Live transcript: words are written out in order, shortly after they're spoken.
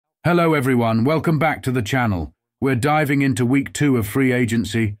Hello everyone, welcome back to the channel. We're diving into week 2 of free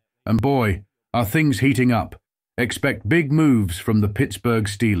agency, and boy, are things heating up. Expect big moves from the Pittsburgh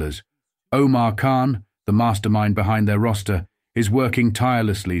Steelers. Omar Khan, the mastermind behind their roster, is working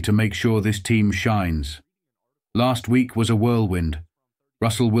tirelessly to make sure this team shines. Last week was a whirlwind.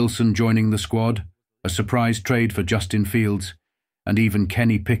 Russell Wilson joining the squad, a surprise trade for Justin Fields, and even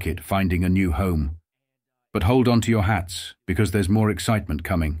Kenny Pickett finding a new home. But hold on to your hats, because there's more excitement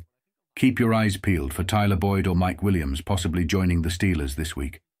coming. Keep your eyes peeled for Tyler Boyd or Mike Williams possibly joining the Steelers this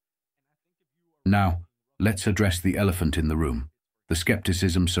week. Now, let's address the elephant in the room, the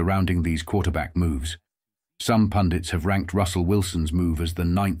skepticism surrounding these quarterback moves. Some pundits have ranked Russell Wilson's move as the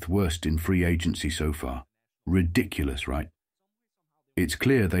 9th worst in free agency so far. Ridiculous, right? It's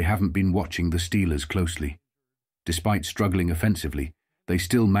clear they haven't been watching the Steelers closely. Despite struggling offensively, they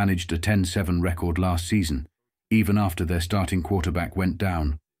still managed a 10-7 record last season, even after their starting quarterback went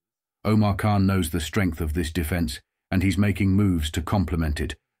down. Omar Khan knows the strength of this defense, and he's making moves to complement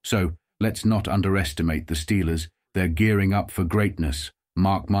it. So, let's not underestimate the Steelers. They're gearing up for greatness.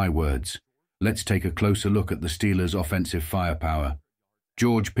 Mark my words. Let's take a closer look at the Steelers' offensive firepower.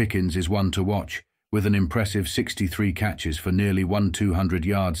 George Pickens is one to watch, with an impressive 63 catches for nearly 200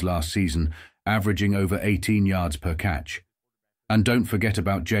 yards last season, averaging over 18 yards per catch. And don't forget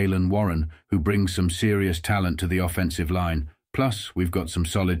about Jaylen Warren, who brings some serious talent to the offensive line. Plus, we've got some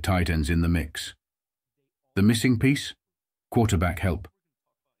solid tight ends in the mix. The missing piece? Quarterback help.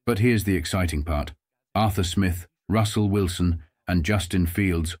 But here's the exciting part. Arthur Smith, Russell Wilson, and Justin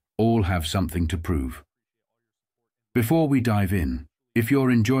Fields all have something to prove. Before we dive in, if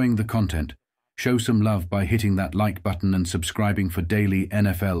you're enjoying the content, show some love by hitting that like button and subscribing for daily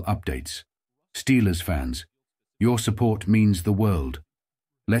NFL updates. Steelers fans, your support means the world.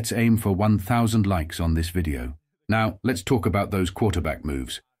 Let's aim for 1,000 likes on this video. Now, let's talk about those quarterback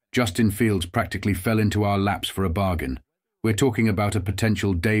moves. Justin Fields practically fell into our laps for a bargain. We're talking about a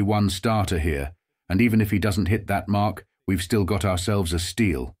potential day 1 starter here, and even if he doesn't hit that mark, we've still got ourselves a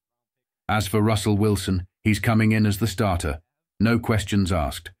steal. As for Russell Wilson, he's coming in as the starter. No questions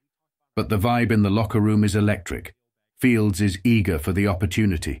asked. But the vibe in the locker room is electric. Fields is eager for the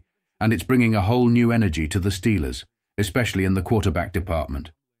opportunity, and it's bringing a whole new energy to the Steelers, especially in the quarterback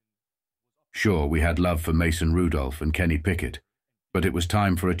department. Sure, we had love for Mason Rudolph and Kenny Pickett, but it was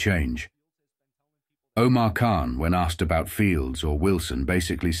time for a change. Omar Khan, when asked about Fields or Wilson,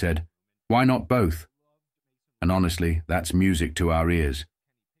 basically said, "Why not both?" And honestly, that's music to our ears.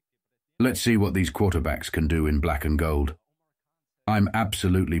 Let's see what these quarterbacks can do in black and gold. I'm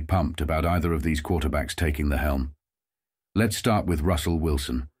absolutely pumped about either of these quarterbacks taking the helm. Let's start with Russell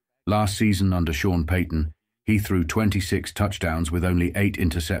Wilson. Last season under Sean Payton, he threw 26 touchdowns with only 8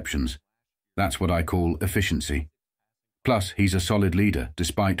 interceptions. That's what I call efficiency. Plus, he's a solid leader,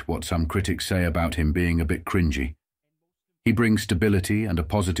 despite what some critics say about him being a bit cringy. He brings stability and a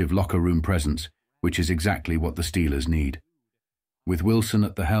positive locker room presence, which is exactly what the Steelers need. With Wilson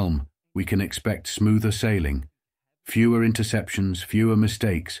at the helm, we can expect smoother sailing. Fewer interceptions, fewer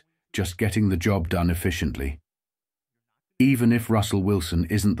mistakes, just getting the job done efficiently. Even if Russell Wilson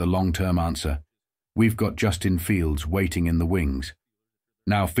isn't the long-term answer, we've got Justin Fields waiting in the wings.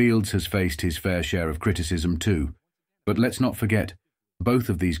 Now, Fields has faced his fair share of criticism too, but let's not forget, both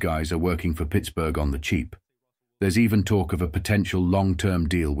of these guys are working for Pittsburgh on the cheap. There's even talk of a potential long-term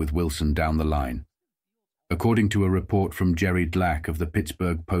deal with Wilson down the line. According to a report from Jerry Dlack of the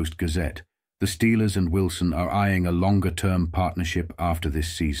Pittsburgh Post-Gazette, the Steelers and Wilson are eyeing a longer-term partnership after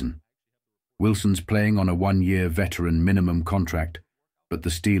this season. Wilson's playing on a 1-year veteran minimum contract, but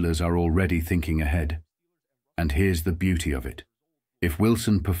the Steelers are already thinking ahead. And here's the beauty of it. If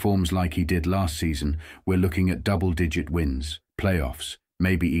Wilson performs like he did last season, we're looking at double-digit wins, playoffs,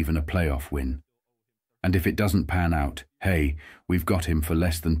 maybe even a playoff win. And if it doesn't pan out, hey, we've got him for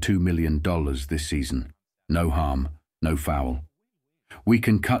less than $2 million this season. No harm, no foul. We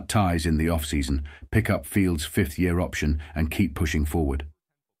can cut ties in the offseason, pick up Fields' 5th-year option, and keep pushing forward.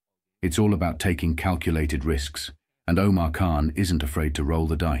 It's all about taking calculated risks, and Omar Khan isn't afraid to roll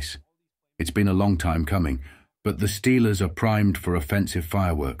the dice. It's been a long time coming, but the Steelers are primed for offensive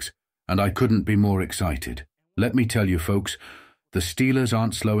fireworks, and I couldn't be more excited. Let me tell you, folks, the Steelers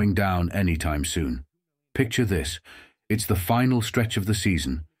aren't slowing down anytime soon. Picture this. It's the final stretch of the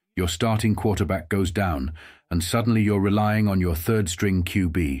season. Your starting quarterback goes down, and suddenly you're relying on your third-string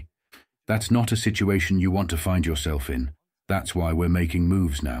QB. That's not a situation you want to find yourself in. That's why we're making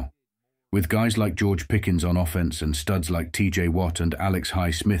moves now. With guys like George Pickens on offense and studs like TJ Watt and Alex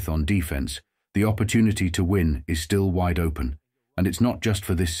Highsmith on defense, the opportunity to win is still wide open, and it's not just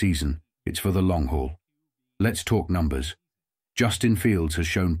for this season, it's for the long haul. Let's talk numbers. Justin Fields has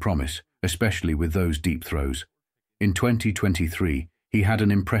shown promise, especially with those deep throws. In 2023, he had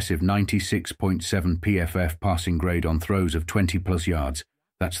an impressive 96.7 PFF passing grade on throws of 20-plus yards.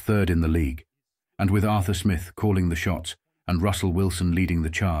 That's third in the league. And with Arthur Smith calling the shots and Russell Wilson leading the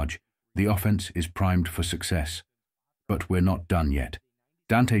charge, the offense is primed for success. But we're not done yet.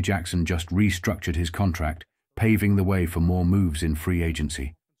 Dante Jackson just restructured his contract, paving the way for more moves in free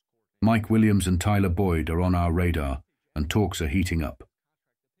agency. Mike Williams and Tyler Boyd are on our radar, and talks are heating up.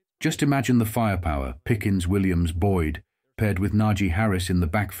 Just imagine the firepower: Pickens, Williams, Boyd, paired with Najee Harris in the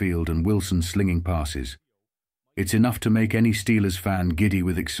backfield and Wilson slinging passes. It's enough to make any Steelers fan giddy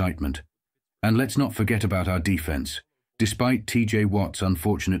with excitement. And let's not forget about our defense. Despite TJ Watt's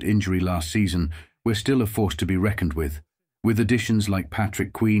unfortunate injury last season, we're still a force to be reckoned with. With additions like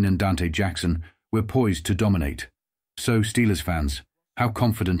Patrick Queen and Dante Jackson, we're poised to dominate. So, Steelers fans, how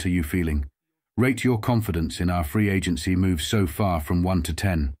confident are you feeling? Rate your confidence in our free agency moves so far from 1 to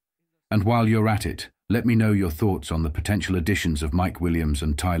 10. And while you're at it, let me know your thoughts on the potential additions of Mike Williams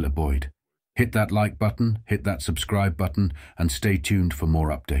and Tyler Boyd. Hit that like button, hit that subscribe button, and stay tuned for more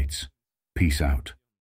updates. Peace out.